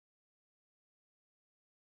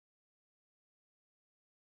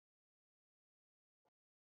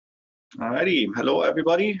Alrighty, hello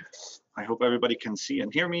everybody. I hope everybody can see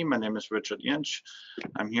and hear me. My name is Richard Jentsch.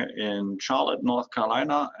 I'm here in Charlotte, North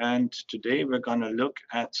Carolina, and today we're going to look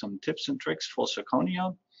at some tips and tricks for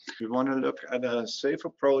Zirconia. We want to look at a safe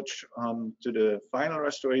approach to the final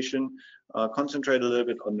restoration, concentrate a little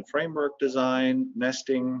bit on the framework design,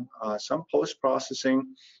 nesting, some post-processing,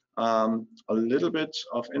 a little bit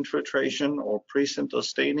of infiltration or pre-sinter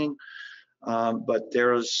staining, but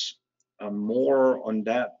there's more on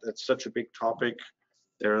that. That's such a big topic.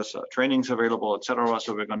 There's trainings available, etc.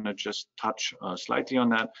 So we're going to just touch slightly on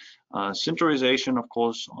that. Sinterization, of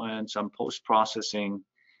course, and some post-processing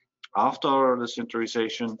after the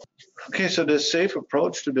sinterization. Okay, so the safe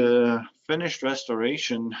approach to the finished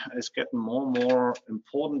restoration is getting more and more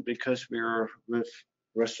important because we're with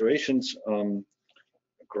restorations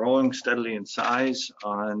growing steadily in size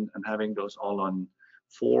and having those all on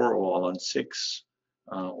 4 or all on 6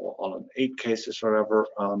 or all on 8 cases, whatever.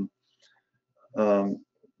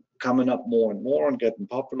 Coming up more and more and getting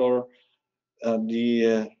popular.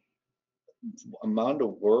 The amount of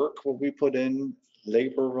work what we put in,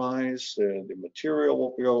 labor-wise, the material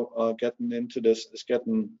what we're getting into this is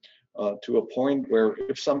getting to a point where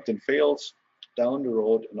if something fails down the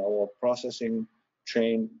road in our processing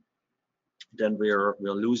chain, then we're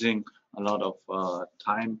losing a lot of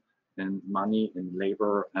time and money in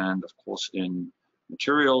labor and of course in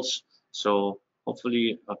materials. So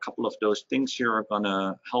hopefully a couple of those things here are going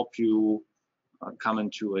to help you come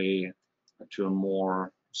into a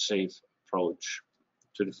more safe approach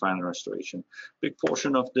to the final restoration. Big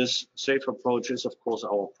portion of this safe approach is of course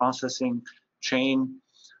our processing chain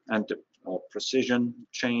and our precision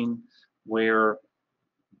chain, where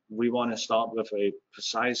we want to start with a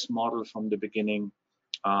precise model from the beginning.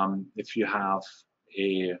 If you have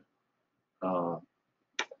a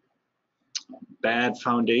bad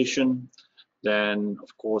foundation, then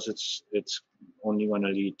of course it's only going to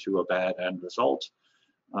lead to a bad end result.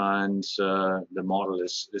 And the model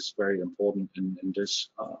is very important in this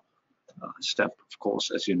step, of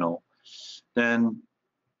course, as you know. Then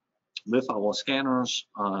with our scanners,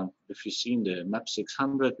 if you've seen the MAP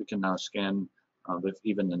 600, we can now scan with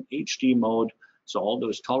even an HD mode. So all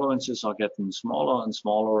those tolerances are getting smaller and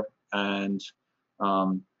smaller, and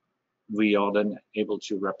we are then able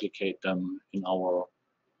to replicate them in our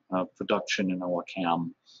production in our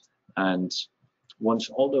CAM. And once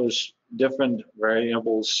all those different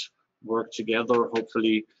variables work together,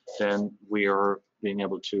 hopefully, then we are being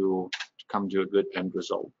able to come to a good end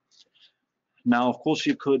result. Now, of course,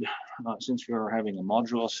 you could, since we are having a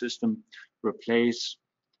modular system, replace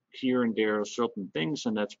here and there certain things,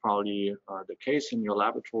 and that's probably the case in your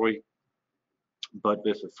laboratory. But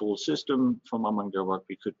with a full system from Amann Girrbach,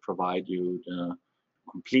 we could provide you the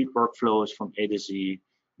complete workflows from A to Z,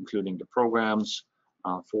 including the programs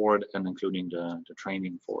for it and including the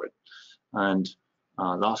training for it. And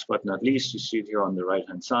last but not least, you see it here on the right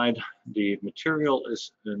hand side, the material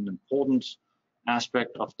is an important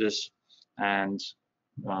aspect of this, and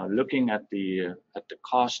looking at the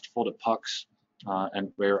cost for the pucks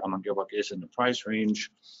and where Amann Girrbach is in the price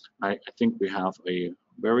range, I think we have a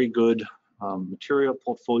very good material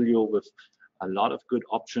portfolio with a lot of good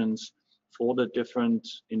options for the different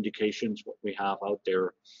indications what we have out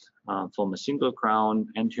there, from a single crown,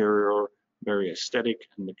 anterior, very aesthetic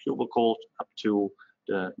in the cubicle, up to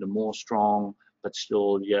the more strong but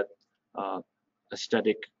still yet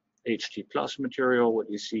aesthetic HT plus material, what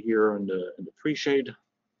you see here in the pre-shade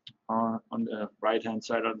on the right hand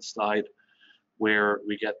side of the slide, where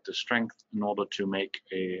we get the strength in order to make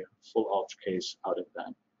a full arch case out of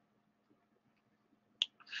that.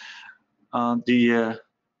 The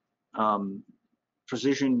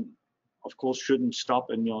precision, of course, shouldn't stop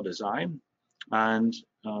in your design, and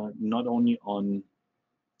not only on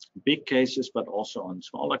big cases but also on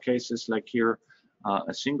smaller cases, like here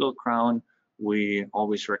a single crown. We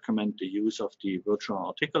always recommend the use of the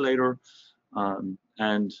virtual articulator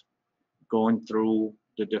and going through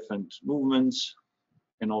the different movements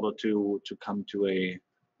in order to come to a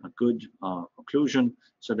good occlusion,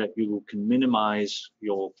 so that you can minimize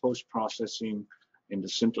your post-processing in the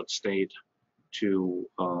sintered state to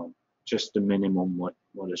just the minimum what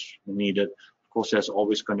is needed. Of course, there's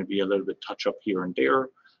always going to be a little bit touch up here and there,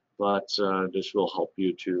 but this will help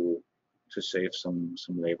you to save some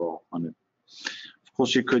labor on it. Of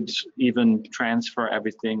course, you could even transfer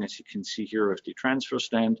everything, as you can see here with the transfer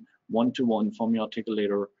stand, one-to-one from your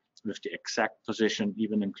articulator with the exact position,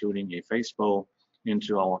 even including a face bow,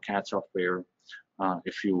 into our CAD software.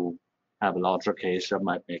 If you have a larger case, that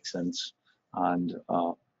might make sense, and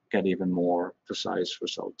get even more precise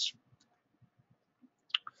results.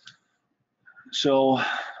 So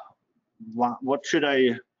what should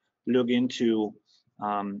I look into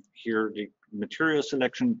here? The material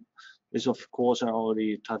selection is, of course, I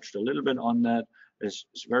already touched a little bit on that. Is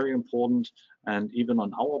very important, and even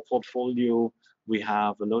on our portfolio, we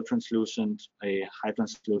have a low translucent, a high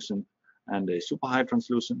translucent, and a super high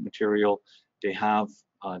translucent material. They have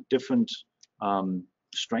different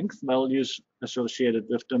strength values associated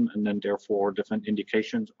with them, and then therefore different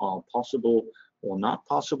indications are possible or not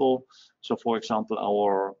possible. So, for example,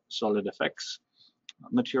 our Solid FX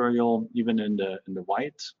material, even in the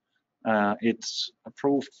white, it's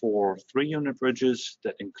approved for 3-unit bridges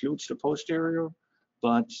that includes the posterior,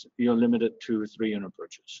 but you're limited to 3-unit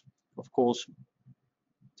bridges. Of course,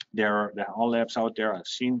 there are labs out there. I've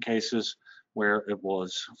seen cases where it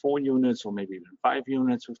was 4 units or maybe even 5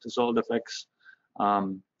 units with the Zolid FX,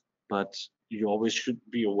 but you always should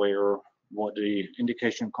be aware what the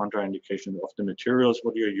indication, contraindication of the materials,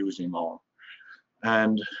 what you're using are.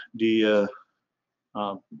 And the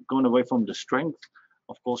going away from the strength,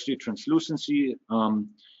 of course, the translucency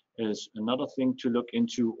is another thing to look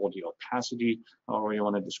into, or the opacity, however you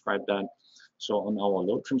want to describe that. So on our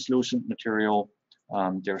low translucent material,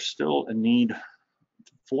 there's still a need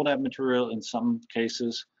for that material in some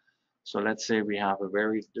cases. So let's say we have a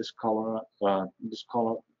very discolor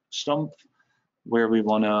stump where we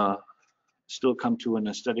want to still come to an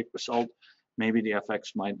aesthetic result. Maybe the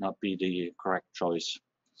FX might not be the correct choice.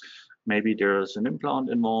 Maybe there's an implant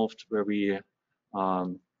involved where we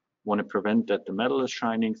want to prevent that the metal is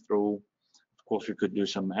shining through. Of course, we could do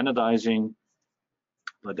some anodizing,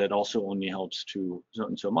 but that also only helps to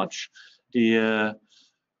so much. The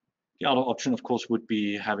other option, of course, would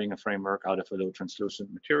be having a framework out of a low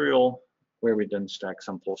translucent material where we then stack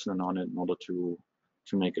some porcelain on it in order to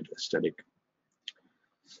make it aesthetic.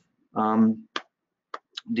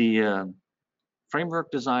 The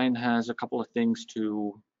framework design has a couple of things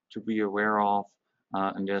to be aware of,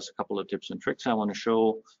 and there's a couple of tips and tricks I want to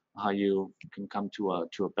show how you can come to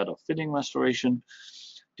a better fitting restoration.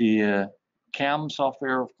 The CAM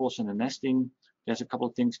software, of course, in the nesting, there's a couple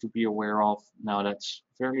of things to be aware of. Now that's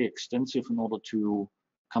fairly extensive in order to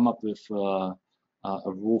come up with a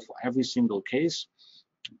rule for every single case,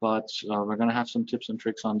 but we're going to have some tips and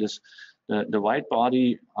tricks on this. The white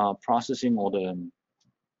body processing, or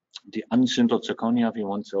the unsintered zirconia, if you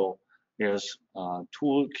want. So there's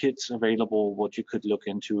tool kits available, what you could look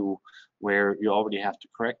into, where you already have the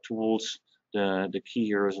correct tools. The key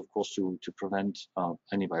here is, of course, to prevent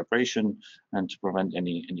any vibration and to prevent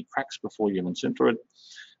any cracks before you even sinter it.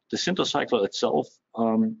 The sinter cycle itself,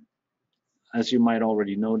 as you might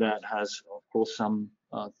already know, that has, of course, some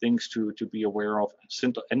things to be aware of.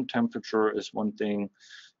 Sinter end temperature is one thing.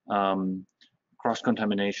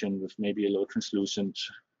 Cross-contamination with maybe a low translucent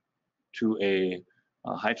to a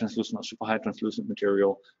high translucent or super high translucent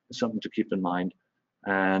material is something to keep in mind.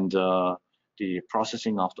 And the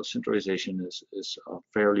processing after sinterization is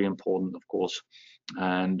fairly important, of course.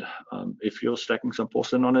 And if you're stacking some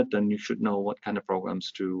porcelain on it, then you should know what kind of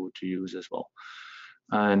programs to use as well.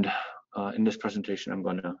 And in this presentation, I'm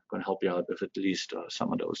going to help you out with at least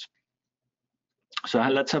some of those. So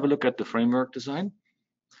let's have a look at the framework design.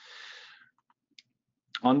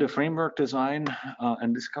 On the framework design,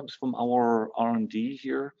 and this comes from our R&D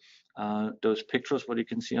here, those pictures, what you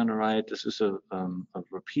can see on the right, this is a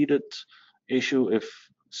repeated issue. If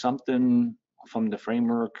something from the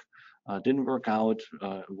framework didn't work out,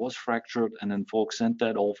 was fractured, and then folks sent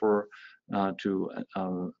that over to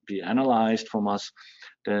be analyzed from us,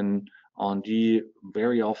 then R&D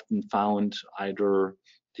very often found either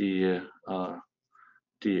the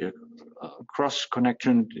cross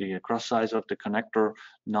connection, the cross size of the connector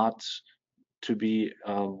not to be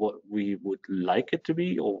what we would like it to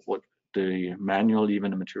be, or what the manual,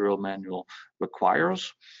 even the material manual,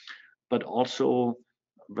 requires. But also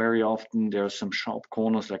very often there are some sharp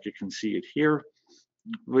corners, like you can see it here,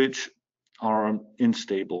 which are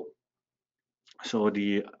unstable. So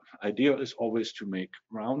the idea is always to make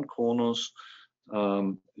round corners.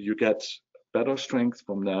 You get better strength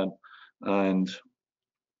from that, and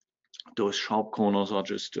those sharp corners are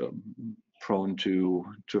just prone to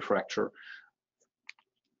fracture.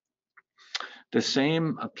 The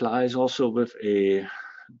same applies also with a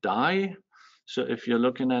die. So if you're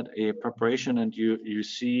looking at a preparation and you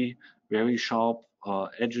see very sharp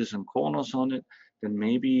edges and corners on it, then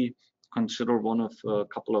maybe consider one of a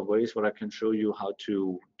couple of ways where I can show you how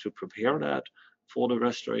to prepare that for the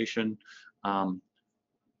restoration.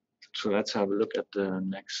 So let's have a look at the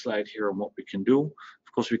next slide here and what we can do.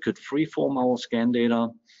 Of course, we could freeform our scan data.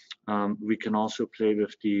 We can also play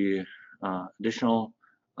with the additional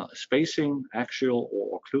spacing, axial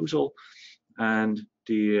or occlusal, and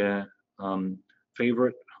the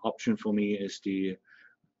favorite option for me is the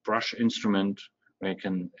brush instrument, where I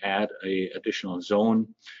can add a additional zone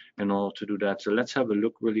in order to do that. So let's have a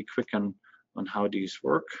look really quick on how these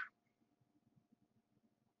work.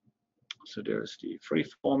 So there's the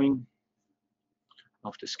freeforming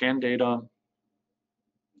of the scan data.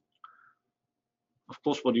 Of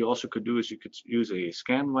course, what you also could do is you could use a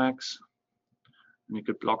scan wax, and you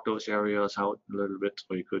could block those areas out a little bit,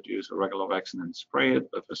 or you could use a regular wax and then spray it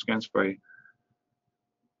with a scan spray.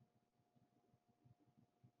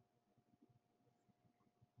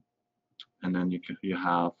 And then you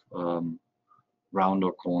have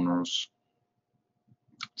rounder corners.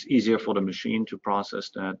 It's easier for the machine to process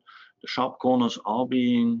that. The sharp corners are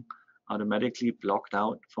being automatically blocked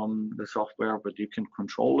out from the software, but you can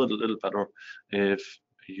control it a little better if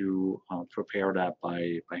you prepare that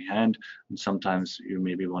by hand. And sometimes you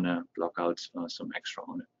maybe want to block out some extra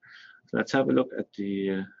on it. So let's have a look at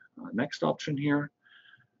the next option here,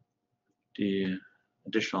 the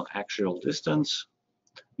additional axial distance.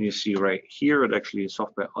 You see right here, it actually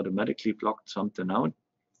software automatically blocked something out.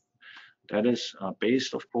 That is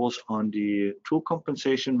based, of course, on the tool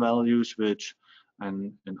compensation values, which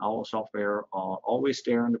in our software are always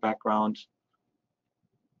there in the background.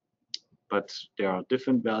 But there are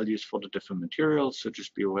different values for the different materials, so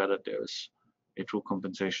just be aware that there's a tool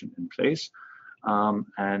compensation in place,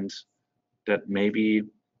 and that maybe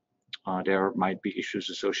there might be issues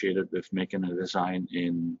associated with making a design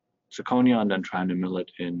in Zirconia and then trying to mill it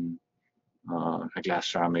in a glass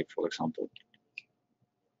ceramic, for example.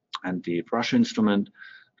 And the brush instrument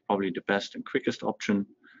is probably the best and quickest option,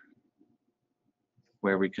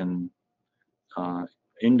 where we can,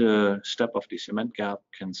 in the step of the cement gap,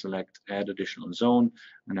 can select add additional zone,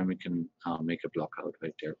 and then we can make a block out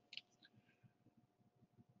right there.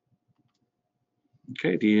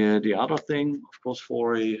 Okay, the other thing, of course,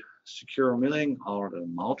 for a secure milling are the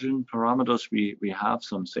margin parameters. We have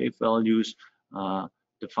some safe values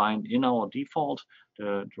defined in our default.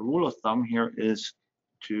 The rule of thumb here is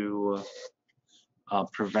to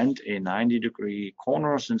prevent a 90-degree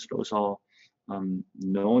corner, since those are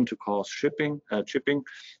known to cause chipping,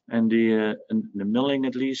 and the milling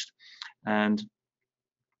at least. And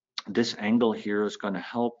this angle here is going to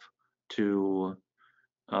help to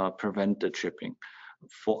prevent the chipping.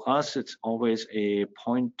 For us, it's always a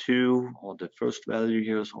 0.2, or the first value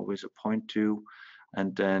here is always a 0.2,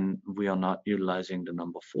 and then we are not utilizing the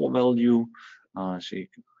number 4 value. So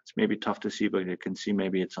it's maybe tough to see, but you can see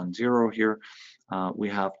maybe it's on 0 here. We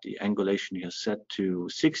have the angulation here set to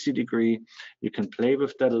 60 degree. You can play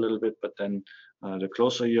with that a little bit, but then the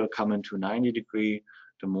closer you're coming to 90 degree,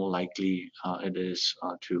 the more likely it is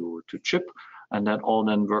to chip. And that all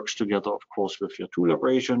then works together, of course, with your tool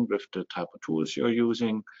abrasion, with the type of tools you're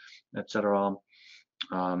using, etc.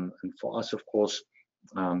 And for us, of course,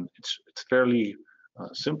 it's fairly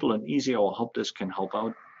simple and easy. Our help desk can help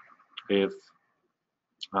out if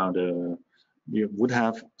you would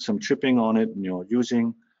have some chipping on it and you're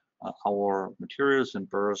using our materials and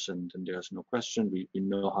burrs, and then there's no question, we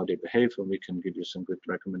know how they behave, and we can give you some good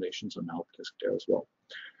recommendations on the help desk there as well.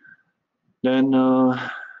 Then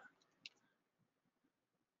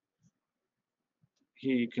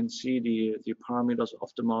here you can see the parameters of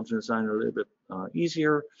the margin design a little bit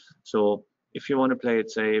easier. So if you want to play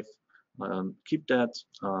it safe, keep that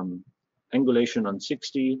angulation on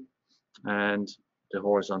 60 and the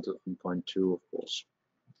horizontal on 0.2, of course.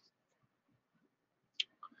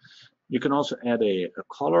 You can also add a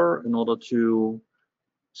color in order to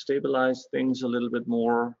stabilize things a little bit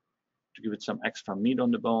more, to give it some extra meat on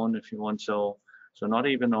the bone if you want. So not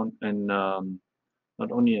even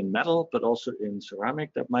not only in metal, but also in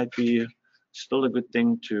ceramic. That might be still a good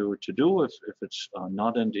thing to do. If it's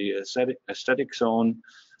not in the aesthetic zone,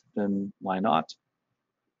 then why not?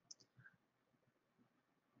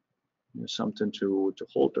 There's something to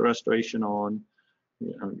hold the restoration on.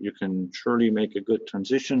 You can surely make a good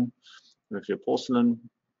transition with your porcelain.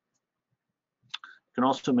 You can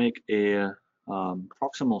also make a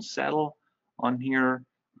proximal saddle on here,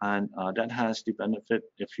 and that has the benefit,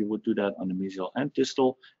 if you would do that on the mesial and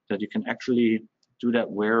distal, that you can actually do that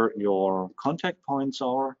where your contact points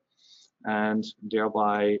are, and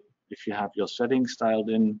thereby, if you have your settings dialed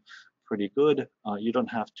in pretty good, you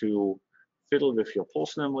don't have to fiddle with your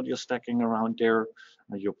porcelain, what you're stacking around there.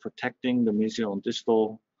 You're protecting the mesial and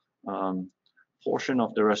distal portion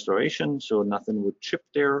of the restoration, so nothing would chip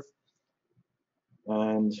there.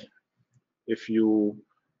 And if you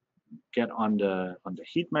get on the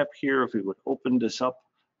heat map here, if we would open this up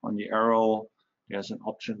on the arrow, there's an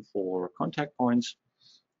option for contact points,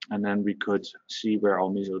 and then we could see where our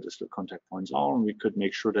mesodistal contact points are, and we could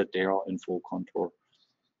make sure that they are in full contour.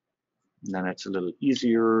 And then it's a little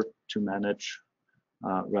easier to manage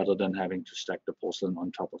rather than having to stack the porcelain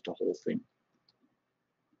on top of the whole thing.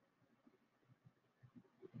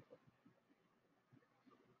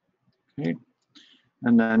 Okay,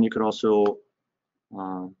 and then you could also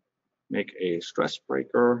make a stress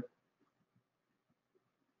breaker.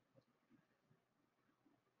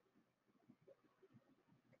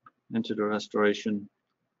 Into the restoration,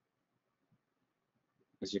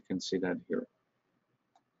 as you can see that here.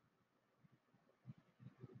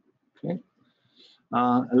 Okay,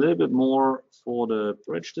 a little bit more for the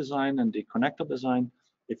bridge design and the connector design.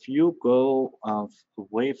 If you go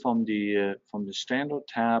away from the standard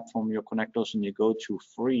tab from your connectors and you go to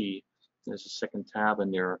free, there's a second tab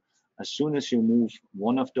in there. As soon as you move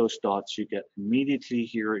one of those dots, you get immediately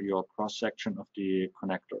here your cross section of the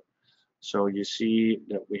connector. So you see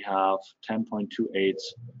that we have 10.28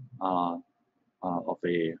 of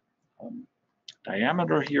a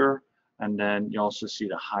diameter here, and then you also see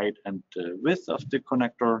the height and the width of the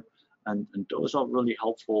connector, and those are really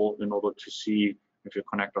helpful in order to see if your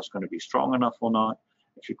connector is going to be strong enough or not.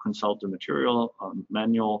 If you consult the material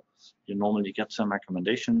manual, you normally get some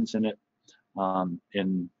recommendations in it.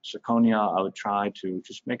 In Zirconia, I would try to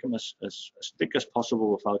just make them as thick as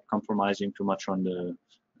possible without compromising too much on the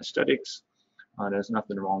aesthetics. There's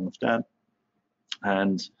nothing wrong with that.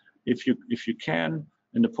 And if you can,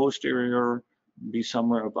 in the posterior, be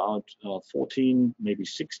somewhere about 14, maybe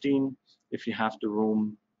 16. If you have the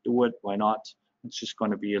room, do it. Why not? It's just going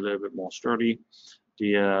to be a little bit more sturdy.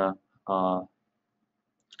 The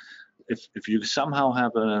if you somehow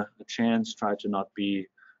have a chance, try to not be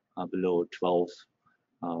below 12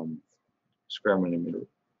 square millimeter.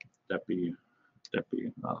 That'd be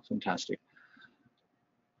fantastic.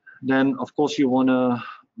 Then, of course, you want to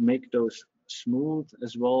make those smooth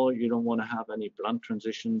as well. You don't want to have any blunt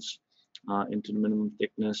transitions into the minimum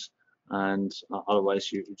thickness, and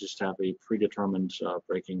otherwise you just have a predetermined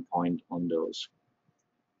breaking point on those.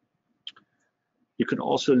 You can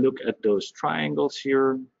also look at those triangles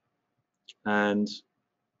here, and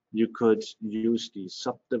you could use the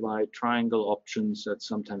subdivide triangle options. That's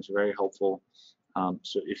sometimes very helpful.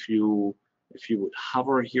 So if you would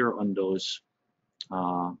hover here on those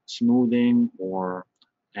smoothing or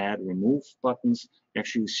add remove buttons,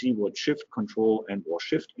 actually see what shift control or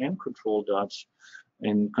shift and control does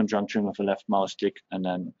in conjunction with a left mouse click, and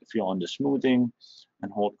then if you're on the smoothing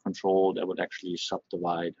and hold control, that would actually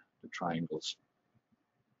subdivide the triangles.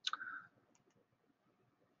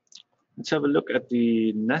 Let's have a look at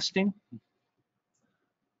the nesting.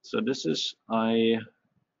 So this is a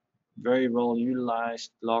very well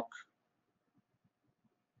utilized block,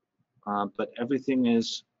 but everything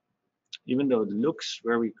is, even though it looks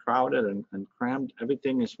very crowded and cramped,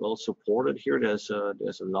 everything is well supported here. There's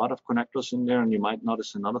a lot of connectors in there, and you might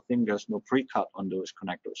notice another thing, there's no pre-cut on those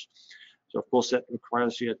connectors. So of course that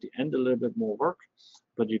requires you at the end a little bit more work,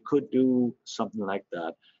 but you could do something like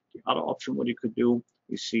that. The other option, what you could do,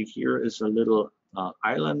 you see here is a little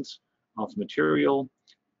island of material.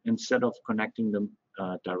 Instead of connecting them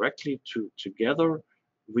directly together,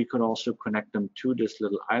 we could also connect them to this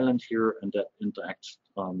little island here, and that interacts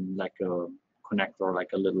like a connector,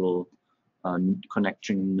 like a little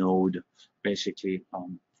connection node, basically,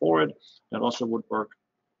 for it. That also would work.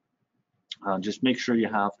 Just make sure you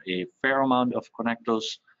have a fair amount of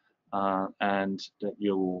connectors and that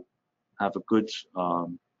you have a good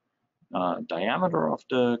diameter of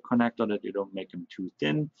the connector, that you don't make them too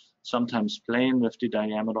thin. Sometimes playing with the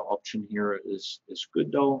diameter option here is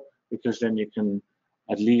good though, because then you can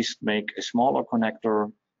at least make a smaller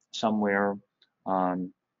connector somewhere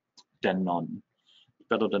than none.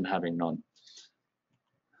 Better than having none.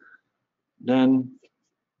 Then,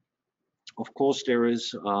 of course, there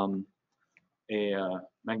is a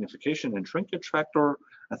magnification and shrinkage factor.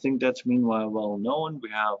 I think that's meanwhile well known. We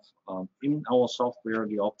have in our software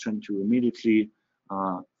the option to immediately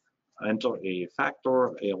enter a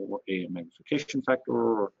factor, a magnification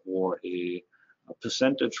factor, or a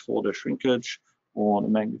percentage for the shrinkage or the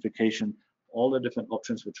magnification, all the different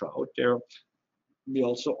options which are out there. We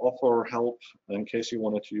also offer help in case you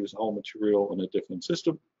wanted to use our material in a different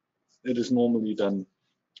system. It is normally then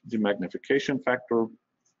the magnification factor,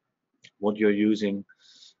 what you're using,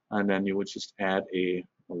 and then you would just add a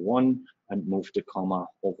 1 and move the comma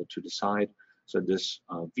over to the side. So this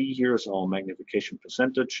V here is our magnification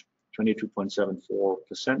percentage,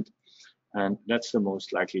 22.74%, and that's the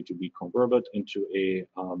most likely to be converted into a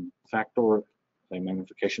factor, a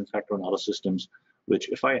magnification factor in other systems, which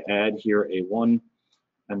if I add here a 1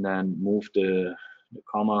 and then move the the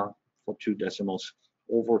comma for 2 decimals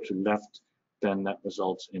over to left, then that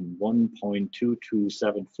results in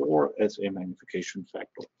 1.2274 as a magnification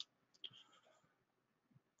factor.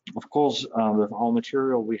 Of course, with our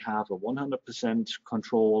material, we have a 100%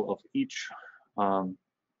 control of each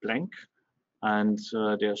blank, and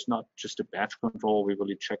there's not just a batch control. We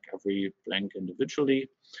really check every blank individually,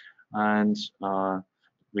 and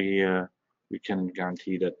we can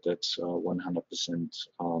guarantee that that's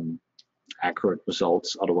 100% accurate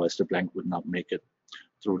results. Otherwise, the blank would not make it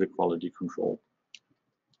through the quality control.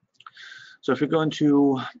 So if we go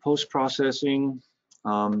into post-processing,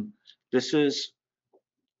 this is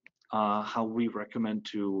how we recommend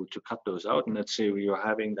to cut those out. And let's say we are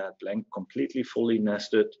having that blank completely fully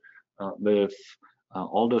nested with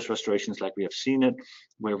all those restorations like we have seen it,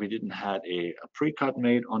 where we didn't have a pre-cut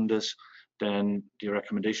made on this. Then the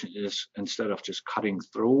recommendation is, instead of just cutting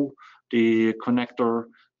through the connector,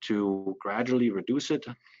 to gradually reduce it.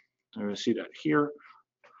 And we see that here.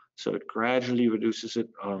 So it gradually reduces it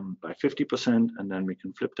by 50%, and then we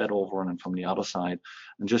can flip that over and then from the other side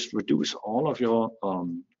and just reduce all of your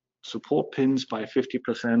support pins by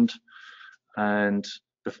 50%, and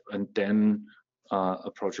then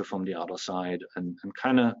approach it from the other side and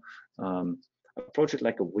kind of approach it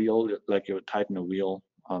like a wheel, like you tighten a wheel,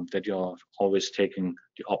 that you're always taking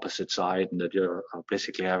the opposite side, and that you're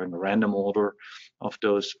basically having a random order of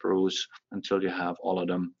those screws until you have all of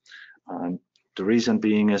them. The reason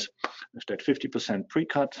being is with that 50%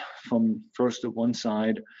 pre-cut from first to one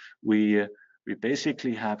side, we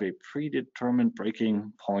basically have a predetermined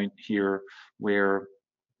breaking point here where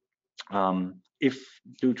if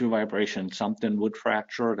due to vibration something would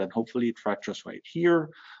fracture, then hopefully it fractures right here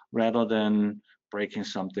rather than breaking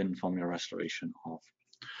something from your restoration off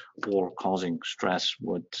or causing stress,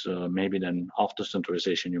 what maybe then after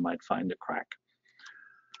sinterization you might find a crack.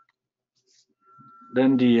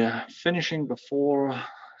 Then the finishing before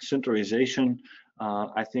sinterization,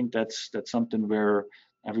 I think that's something where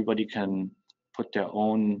everybody can put their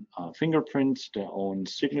own fingerprints, their own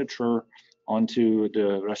signature onto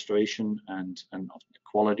the restoration and the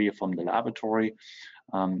quality from the laboratory.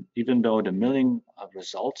 Even though the milling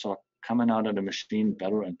results are coming out of the machine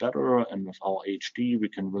better and better, and with our HD we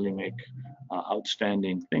can really make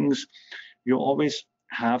outstanding things, you always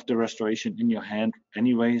have the restoration in your hand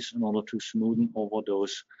anyways in order to smoothen over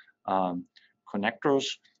those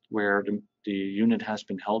connectors where the unit has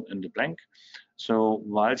been held in the blank. So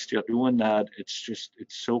whilst you're doing that, it's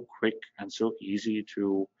so quick and so easy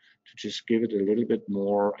to just give it a little bit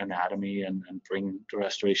more anatomy and bring the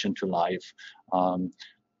restoration to life,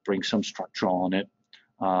 bring some structure on it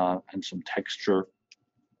and some texture.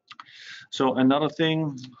 So another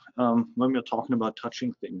thing when we're talking about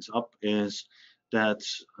touching things up is that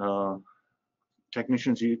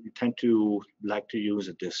technicians you tend to like to use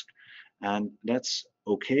a disc, and that's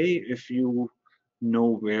okay if you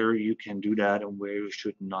know where you can do that and where you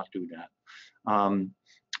should not do that.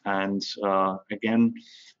 Again,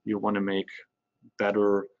 you want to make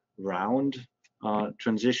better round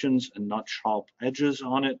transitions and not sharp edges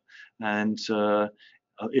on it. And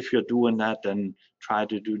if you're doing that, then try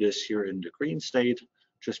to do this here in the green state,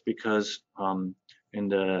 just because in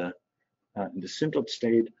the sintered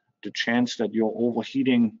state, the chance that you're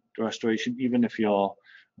overheating the restoration, even if you're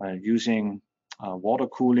using water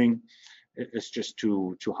cooling, is just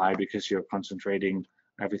too high, because you're concentrating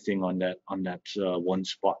everything on that one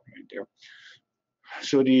spot right there.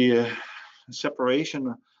 So the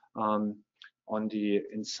separation on the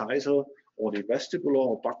incisor or the vestibular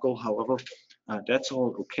or buccal, however, that's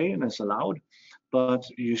all okay and is allowed, but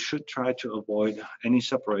you should try to avoid any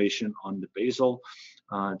separation on the basal,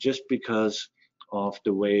 just because of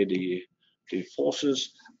the way the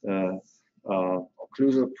forces,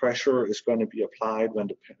 occlusal pressure is going to be applied when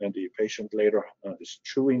the patient later is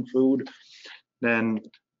chewing food. Then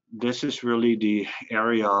this is really the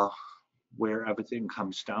area where everything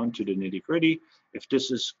comes down to the nitty-gritty. If this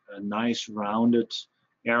is a nice rounded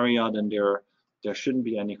area, then there shouldn't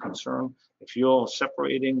be any concern. If you're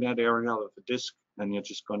separating that area with a disc, then you're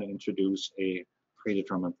just going to introduce a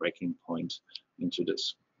predetermined breaking point into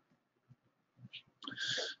this.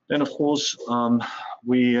 Then, of course,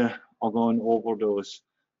 we are going over those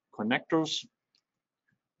connectors,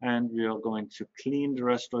 and we are going to clean the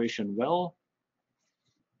restoration well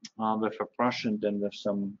with a brush and then with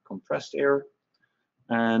some compressed air.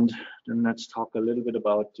 And then let's talk a little bit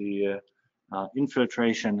about the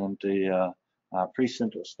infiltration and the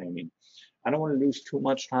pre-sinter staining. I don't want to lose too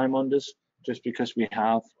much time on this, just because we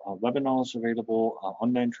have webinars available,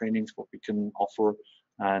 online trainings, what we can offer,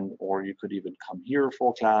 or you could even come here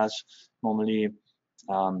for class. Normally,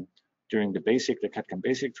 during the CAD/CAM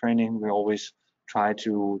basic training, we always try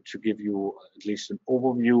to give you at least an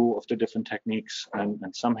overview of the different techniques and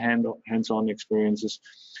some hands-on experiences.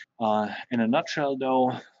 In a nutshell,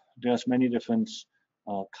 though, there's many different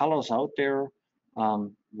colors out there.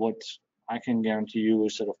 What I can guarantee you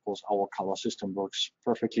is that, of course, our color system works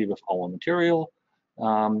perfectly with our material.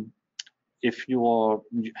 If you are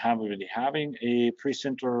already having a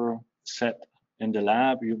pre-sinter set in the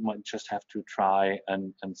lab, you might just have to try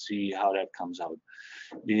and see how that comes out.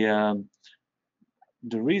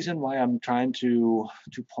 The reason why I'm trying to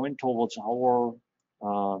point towards our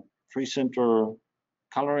pre-sinter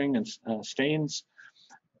coloring and stains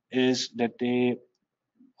is that they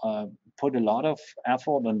put a lot of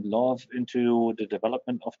effort and love into the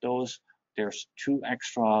development of those. There's two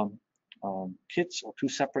extra kits, or two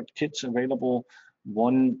separate kits available,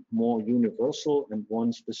 one more universal and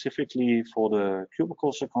one specifically for the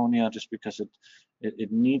cubical zirconia, just because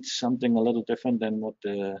it needs something a little different than what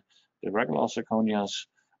the regular zirconias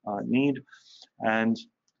need. And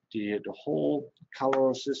the whole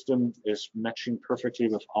color system is matching perfectly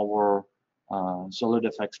with our Zolid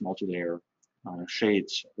FX multi-layer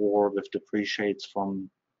shades, or with the pre-shades from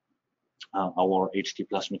our HD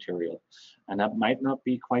Plus material. And that might not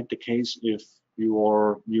be quite the case if you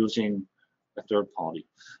are using a third party.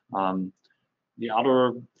 The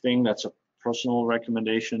other thing that's a personal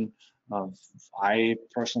recommendation, I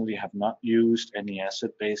personally have not used any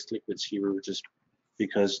acid-based liquids here, just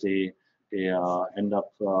because they end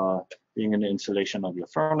up being in the insulation of your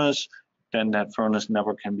furnace. Then that furnace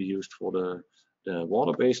never can be used for the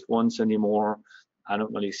water-based ones anymore. I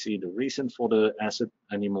don't really see the reason for the acid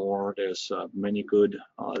anymore. There's many good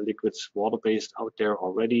liquids water-based out there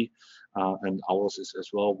already, and ours is as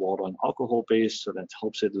well water and alcohol-based, so that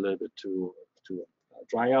helps it a little bit to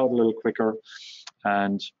dry out a little quicker.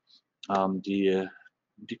 And the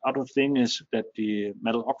other thing is that the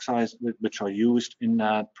metal oxides which are used in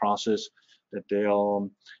that process, that they are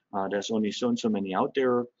there's only so and so many out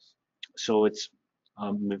there. So it's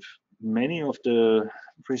with many of the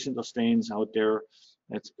pre-sinter stains out there,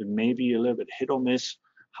 it may be a little bit hit or miss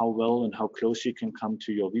how well and how close you can come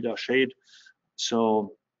to your Vida shade.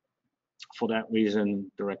 So for that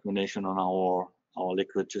reason, the recommendation on our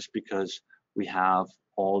liquid, just because we have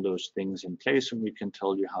all those things in place and we can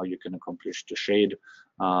tell you how you can accomplish the shade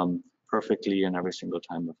perfectly and every single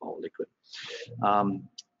time with our liquid.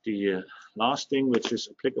 The last thing, which is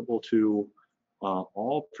applicable to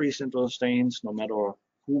all pre-sinter stains, no matter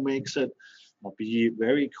who makes it, be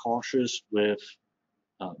very cautious with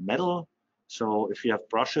metal. So if you have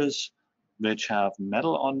brushes which have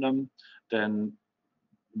metal on them, then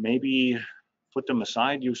maybe put them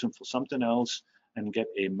aside, use them for something else, and get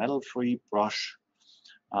a metal-free brush.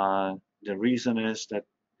 The reason is that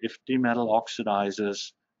if the metal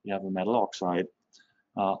oxidizes, you have a metal oxide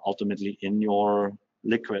ultimately in your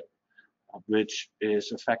liquid, which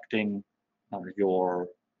is affecting your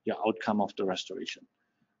outcome of the restoration.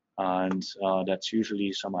 And that's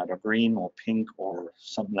usually some either green or pink or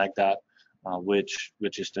something like that, which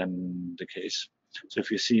is then the case. So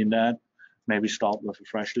if you're seeing that, maybe start with a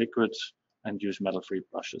fresh liquid and use metal-free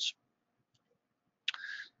brushes.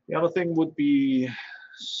 The other thing would be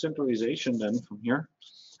sinterization then from here.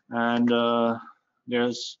 And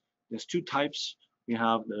there's two types. We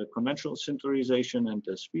have the conventional sinterization and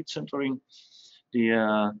the speed sintering.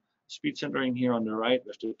 The speed sintering here on the right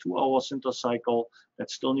with the 2-hour sinter cycle, that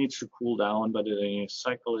still needs to cool down, but the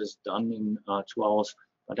cycle is done in 2 hours.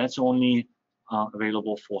 But that's only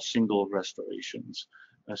available for single restorations.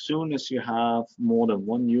 As soon as you have more than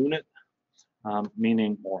one unit,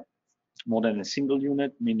 meaning more than a single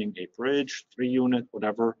unit, meaning a bridge, 3-unit,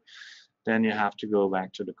 whatever, then you have to go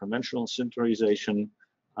back to the conventional sinterization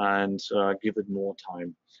and give it more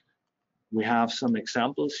time. We have some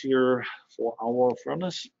examples here for our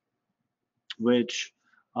furnace, which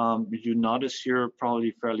you notice here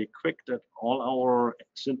probably fairly quick that all our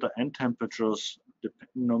sinter end temperatures,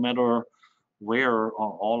 no matter where,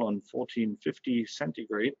 are all on 1450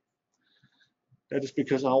 centigrade. That is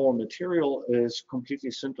because our material is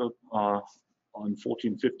completely sintered on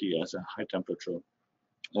 1450 as a high temperature.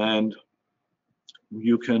 And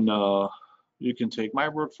you can take my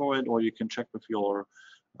word for it, or you can check with your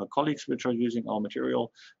colleagues which are using our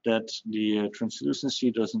material, that the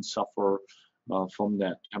translucency doesn't suffer from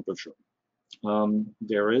that temperature.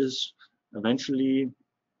 There is eventually,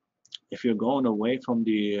 if you're going away from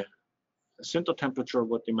the sinter temperature,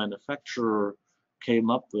 what the manufacturer came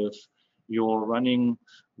up with, you're running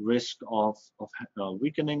risk of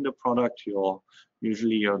weakening the product. You're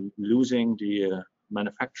losing the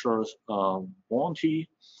manufacturer's warranty,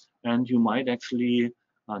 and you might actually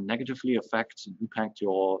negatively affect and impact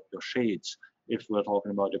your shades if we're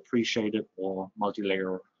talking about a pre-shaded or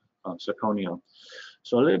multi-layer zirconia.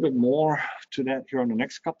 So a little bit more to that here on the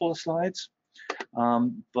next couple of slides.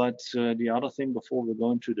 But the other thing before we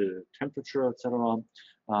go into the temperature, etc.,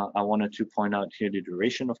 I wanted to point out here the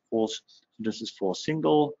duration, of course. This is for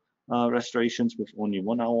single restorations with only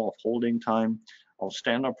 1 hour of holding time, our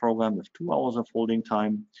standard program with 2 hours of holding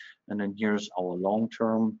time, and then here's our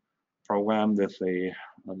long-term program with a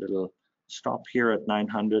little stop here at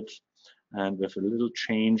 900 and with a little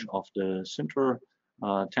change of the sinter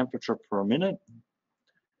temperature per minute.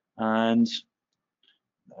 And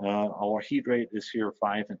our heat rate is here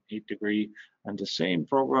 5 and 8 degree, and the same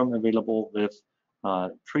program available with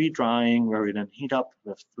pre-drying, where we then heat up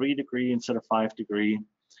with 3 degree instead of 5 degree,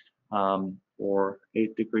 or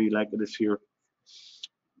 8 degree like it is here,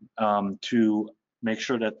 to make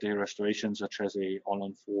sure that the restoration, such as a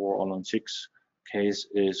all-on-4, all-on-6 case,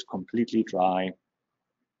 is completely dry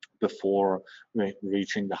before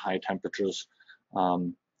reaching the high temperatures,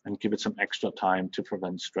 and give it some extra time to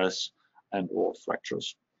prevent stress and or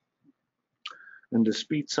fractures. In the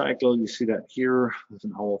speed cycle, you see that here with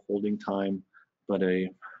an hour holding time, but a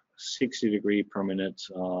 60 degree per minute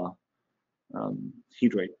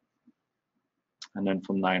heat rate. And then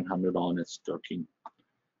from 900 on, it's 13.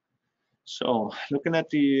 So looking at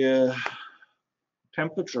the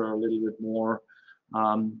temperature a little bit more,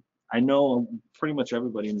 I know pretty much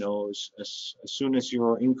everybody knows as soon as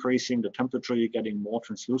you're increasing the temperature, you're getting more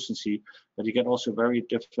translucency, but you get also very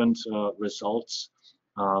different results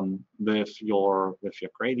with your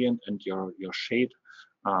gradient and your shade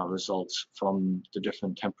results from the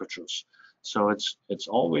different temperatures. So it's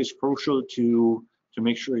always crucial to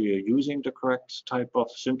make sure you're using the correct type of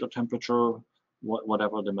sinter temperature,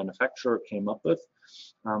 whatever the manufacturer came up with.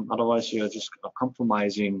 Otherwise, you're just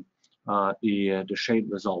compromising the shade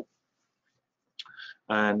result,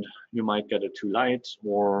 and you might get it too light,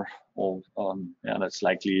 or yeah, that's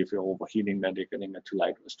likely if you're overheating that you're getting a too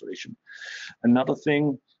light restoration. Another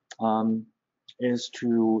thing is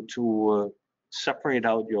to separate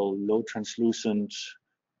out your low translucent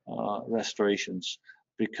restorations,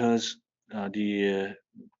 because the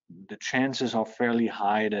chances are fairly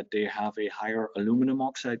high that they have a higher aluminum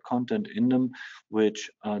oxide content in them, which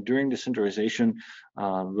during the sinterization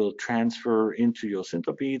will transfer into your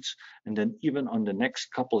sinter beads, and then even on the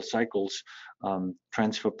next couple of cycles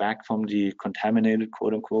transfer back from the contaminated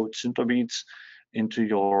quote-unquote sinter beads into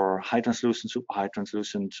your high translucent, super high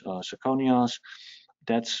translucent zirconias.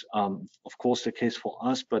 That's of course the case for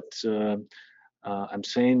us, but I'm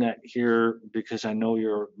saying that here because I know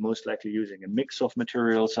you're most likely using a mix of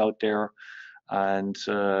materials out there, and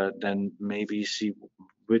then maybe see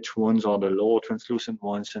which ones are the lower translucent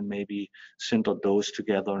ones and maybe sinter those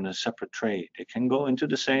together in a separate tray. They can go into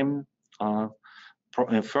the same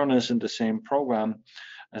furnace in the same program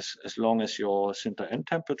as long as your sinter end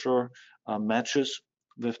temperature matches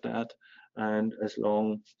with that, and as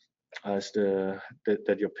long as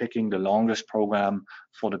that you're picking the longest program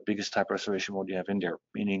for the biggest type restoration what you have in there.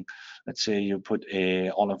 Meaning, let's say you put a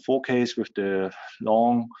all-in-4 case with the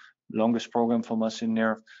longest program from us in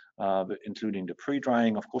there, including the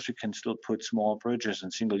pre-drying. Of course, you can still put small bridges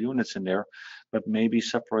and single units in there, but maybe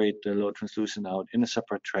separate the low translucent out in a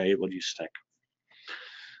separate tray while you stack.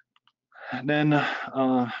 And then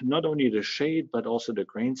not only the shade, but also the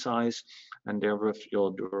grain size, and therewith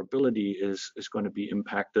your durability is going to be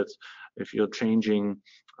impacted if you're changing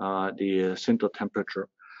the sinter temperature.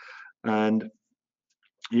 And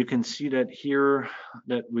you can see that here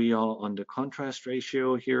that we are on the contrast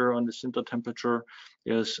ratio here on the sinter temperature.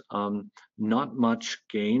 There's not much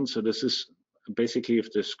gain. So this is basically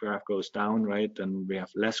if this graph goes down, right, then we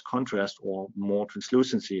have less contrast or more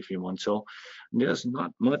translucency if you want. So there's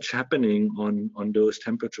not much happening on those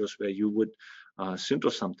temperatures where you would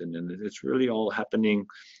sinter something, and it's really all happening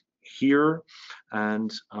here,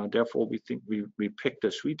 and therefore we think we picked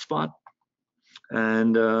a sweet spot.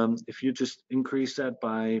 And if you just increase that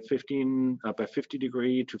by 50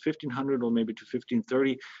 degree to 1500 or maybe to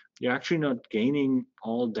 1530, you're actually not gaining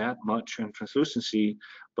all that much in translucency.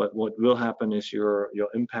 But what will happen is you're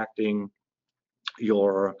impacting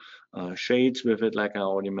your shades with it, like I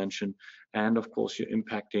already mentioned, and of course you're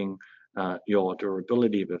impacting your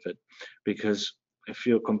durability with it. Because if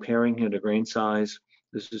you're comparing here the grain size,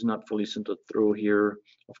 this is not fully sintered through here,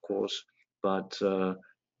 of course, but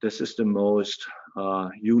this is the most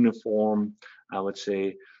uniform, I would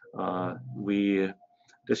say.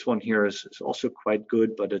 This one here is also quite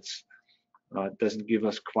good, but it's doesn't give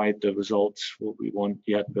us quite the results what we want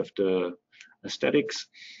yet with the aesthetics.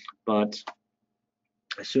 But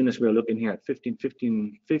as soon as we're looking here at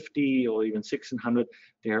 1550 or even 1600,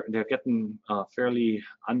 they're getting fairly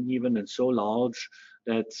uneven and so large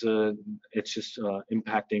that it's just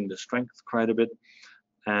impacting the strength quite a bit.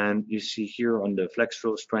 And you see here on the flex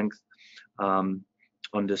flow strength, on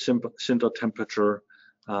the sinter temperature,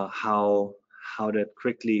 how that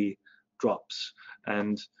quickly drops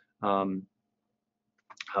and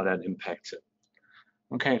how that impacts it.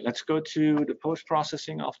 Okay, let's go to the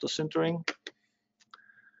post-processing after sintering.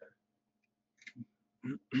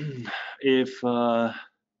 If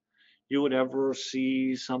you would ever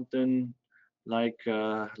see something like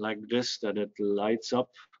this, that it lights up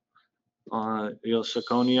your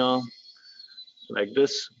zirconia like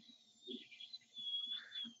this,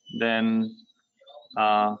 then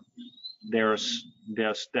there's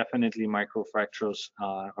definitely microfractures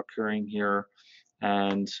occurring here,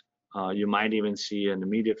 and you might even see an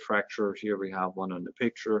immediate fracture. Here we have one on the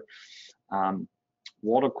picture.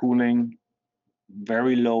 Water cooling,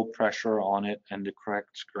 very low pressure on it, and the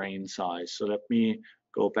correct grain size. So let me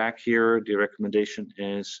go back here. The recommendation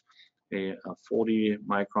is a 40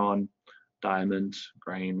 micron diamond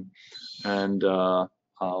grain, and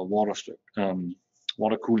water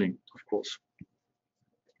cooling, of course.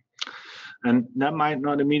 And that might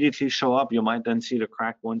not immediately show up. You might then see the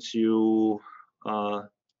crack once you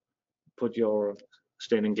put your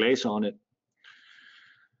staining glaze on it.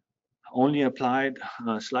 Only applied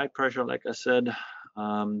slight pressure, like I said.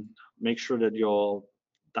 Make sure that your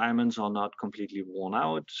diamonds are not completely worn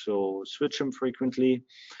out, so switch them frequently.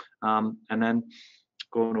 And then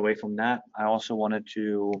going away from that, I also wanted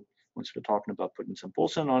to, once we're talking about putting some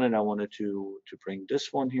porcelain on it, I wanted to bring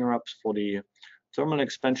this one here up for the thermal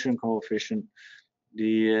expansion coefficient.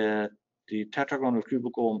 The tetragonal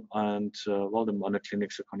cubicle and well, the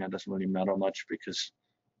monoclinic zirconia doesn't really matter much, because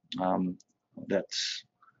that's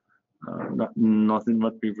nothing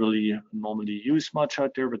what we really normally use much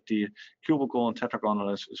out there, but the cubicle and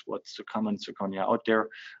tetragonal is what's the common zirconia out there,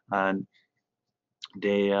 and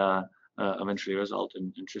they eventually result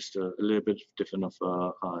in just a little bit different of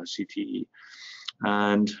CTE.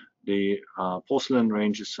 And the porcelain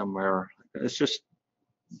range is somewhere, it's just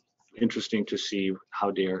interesting to see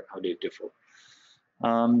how they differ.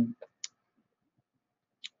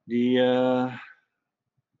 The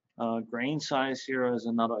grain size here is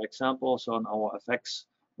another example. So on our effects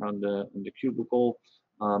on the cubicle,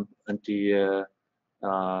 and the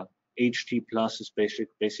HT plus is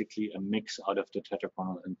basically a mix out of the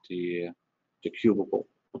tetragonal and the cubicle.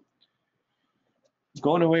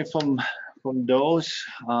 Going away from those,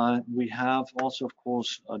 we have also, of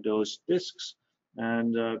course, those discs,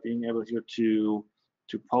 and being able here to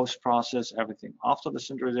post-process everything after the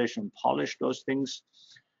sinterization, polish those things.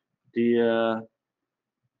 The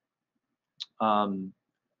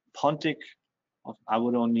Pontic, I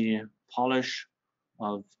would only polish.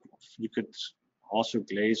 You could also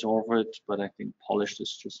glaze over it, but I think polished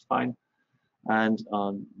is just fine. And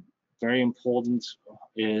very important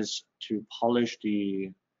is to polish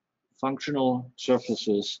the functional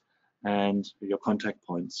surfaces and your contact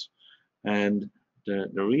points. And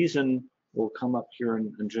the reason will come up here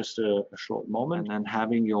in just a short moment. And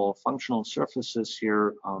having your functional surfaces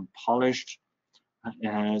here polished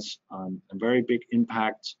has a very big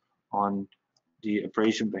impact on the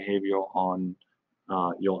abrasion behavior on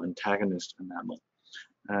your antagonist enamel.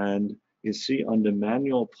 And you see on the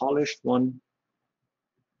manual polished one,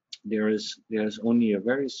 there's only a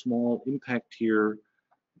very small impact here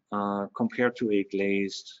compared to a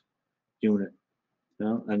glazed unit.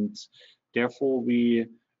 And therefore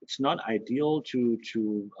it's not ideal to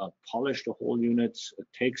polish the whole unit. It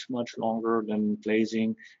takes much longer than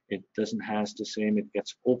glazing. It doesn't have the same, it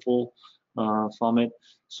gets opal from it.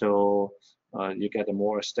 So you get a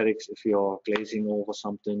more aesthetics if you're glazing over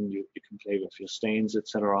something. You can play with your stains,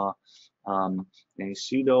 etc. And you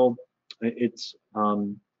see though, it's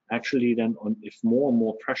actually then if more and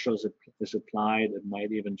more pressure is applied, it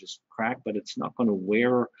might even just crack, but it's not going to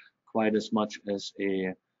wear quite as much as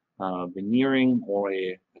a veneering or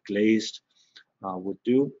a glazed would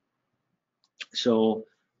do. So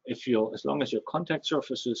if as long as your contact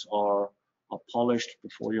surfaces are polished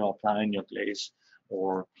before you're applying your glaze,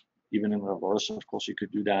 or even in reverse, of course you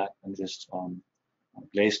could do that and just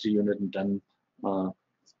glaze the unit and then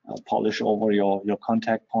polish over your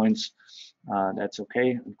contact points. That's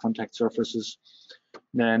okay, and contact surfaces.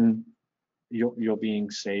 Then you're being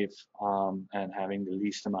safe and having the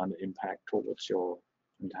least amount of impact towards your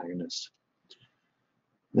antagonist.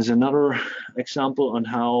 There's another example on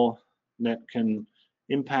how that can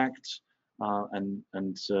impact and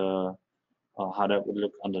how that would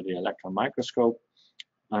look under the electron microscope.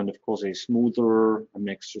 And of course, a smoother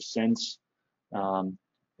makes sense.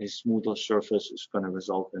 A smoother surface is going to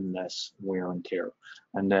result in less wear and tear.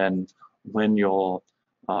 And then when you're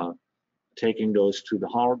taking those to the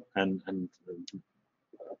heart and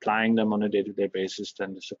applying them on a day-to-day basis,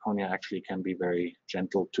 then the zirconia actually can be very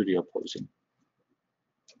gentle to the opposing.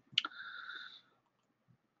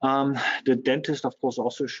 The dentist, of course,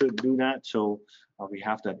 also should do that. So we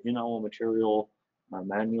have that in our material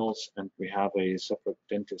manuals, and we have a separate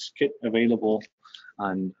dentist kit available.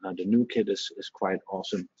 And the new kit is quite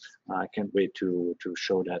awesome. I can't wait to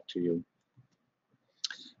show that to you.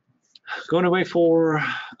 Going away for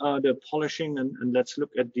the polishing, and let's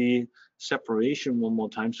look at the separation one more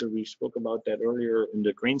time. So we spoke about that earlier. In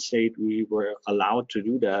the grain state, we were allowed to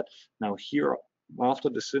do that. Now here, after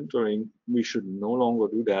the sintering, we should no longer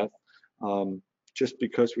do that, just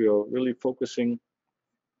because we are really focusing.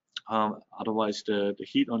 Otherwise, the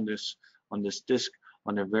heat on this disc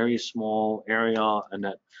on a very small area, and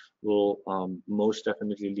that will most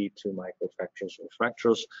definitely lead to microfractures or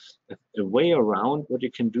fractures. A way around what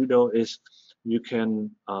you can do though is you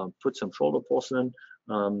can put some shoulder porcelain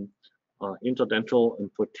interdental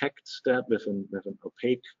and protect that with an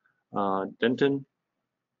opaque dentin.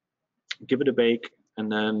 Give it a bake,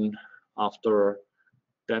 and then after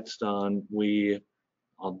that's done, we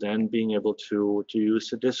are then being able to use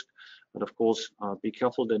the disc. But of course, be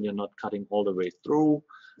careful that you're not cutting all the way through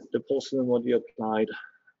the porcelain what you applied,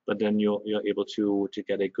 but then you're able to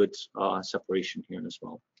get a good separation here as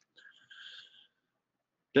well.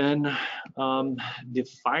 Then the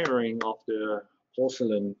firing of the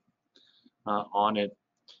porcelain on it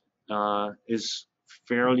is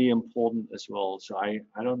fairly important as well. So I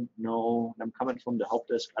don't know, I'm coming from the help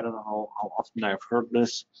desk, I don't know how often I've heard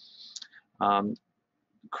this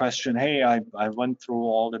question, hey, I went through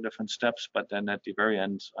all the different steps, but then at the very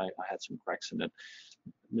end I had some cracks in it,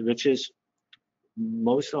 which is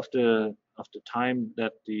most of the time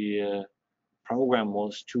that the program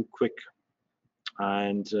was too quick.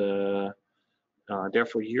 And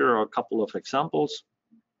therefore here are a couple of examples.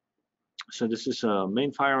 So this is a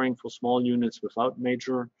main firing for small units without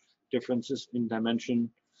major differences in dimension.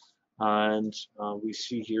 And we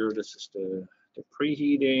see here, this is the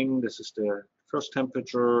preheating, this is the first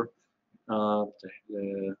temperature,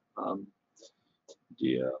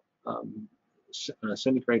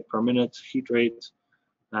 centigrade per minute heat rate,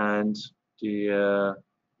 and the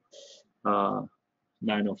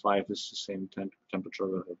 905 is the same temperature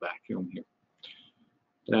with a vacuum here.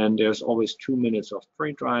 Then there's always 2 minutes of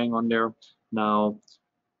pre-drying on there. Now,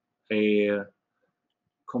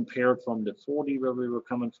 compared from the 40 where we were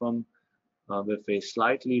coming from, with a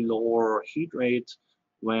slightly lower heat rate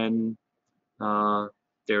when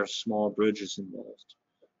there's small bridges involved.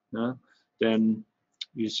 Then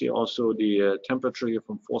you see also the temperature here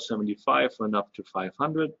from 475 went up to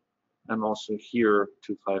 500, and also here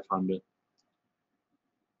to 500.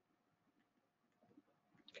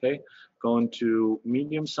 Okay, going to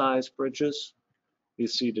medium-sized bridges, you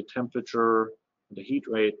see the temperature, the heat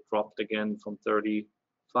rate dropped again from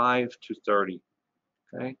 35 to 30.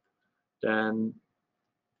 Okay, then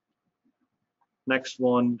next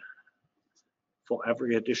one, for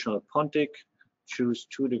every additional pontic, choose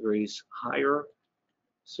 2 degrees higher.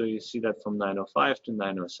 So you see that from 905 to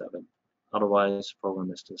 907. Otherwise, the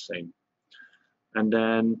program is the same. And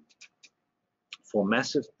then for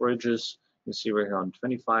massive bridges, you see we're here on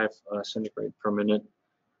 25 centigrade per minute.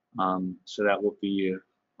 So that would be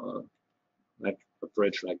like a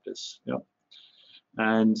bridge like this. Yeah.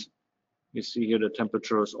 And you see here the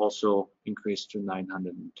temperature is also increased to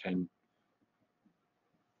 910.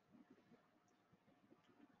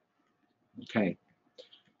 Okay.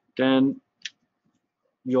 Then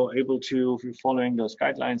you're able to, if you're following those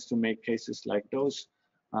guidelines, to make cases like those,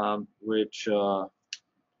 which are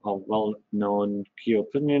well-known key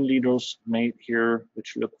opinion leaders made here,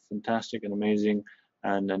 which look fantastic and amazing.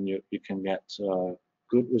 And then you can get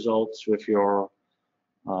good results with your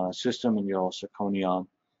system and your zirconia.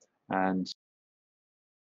 And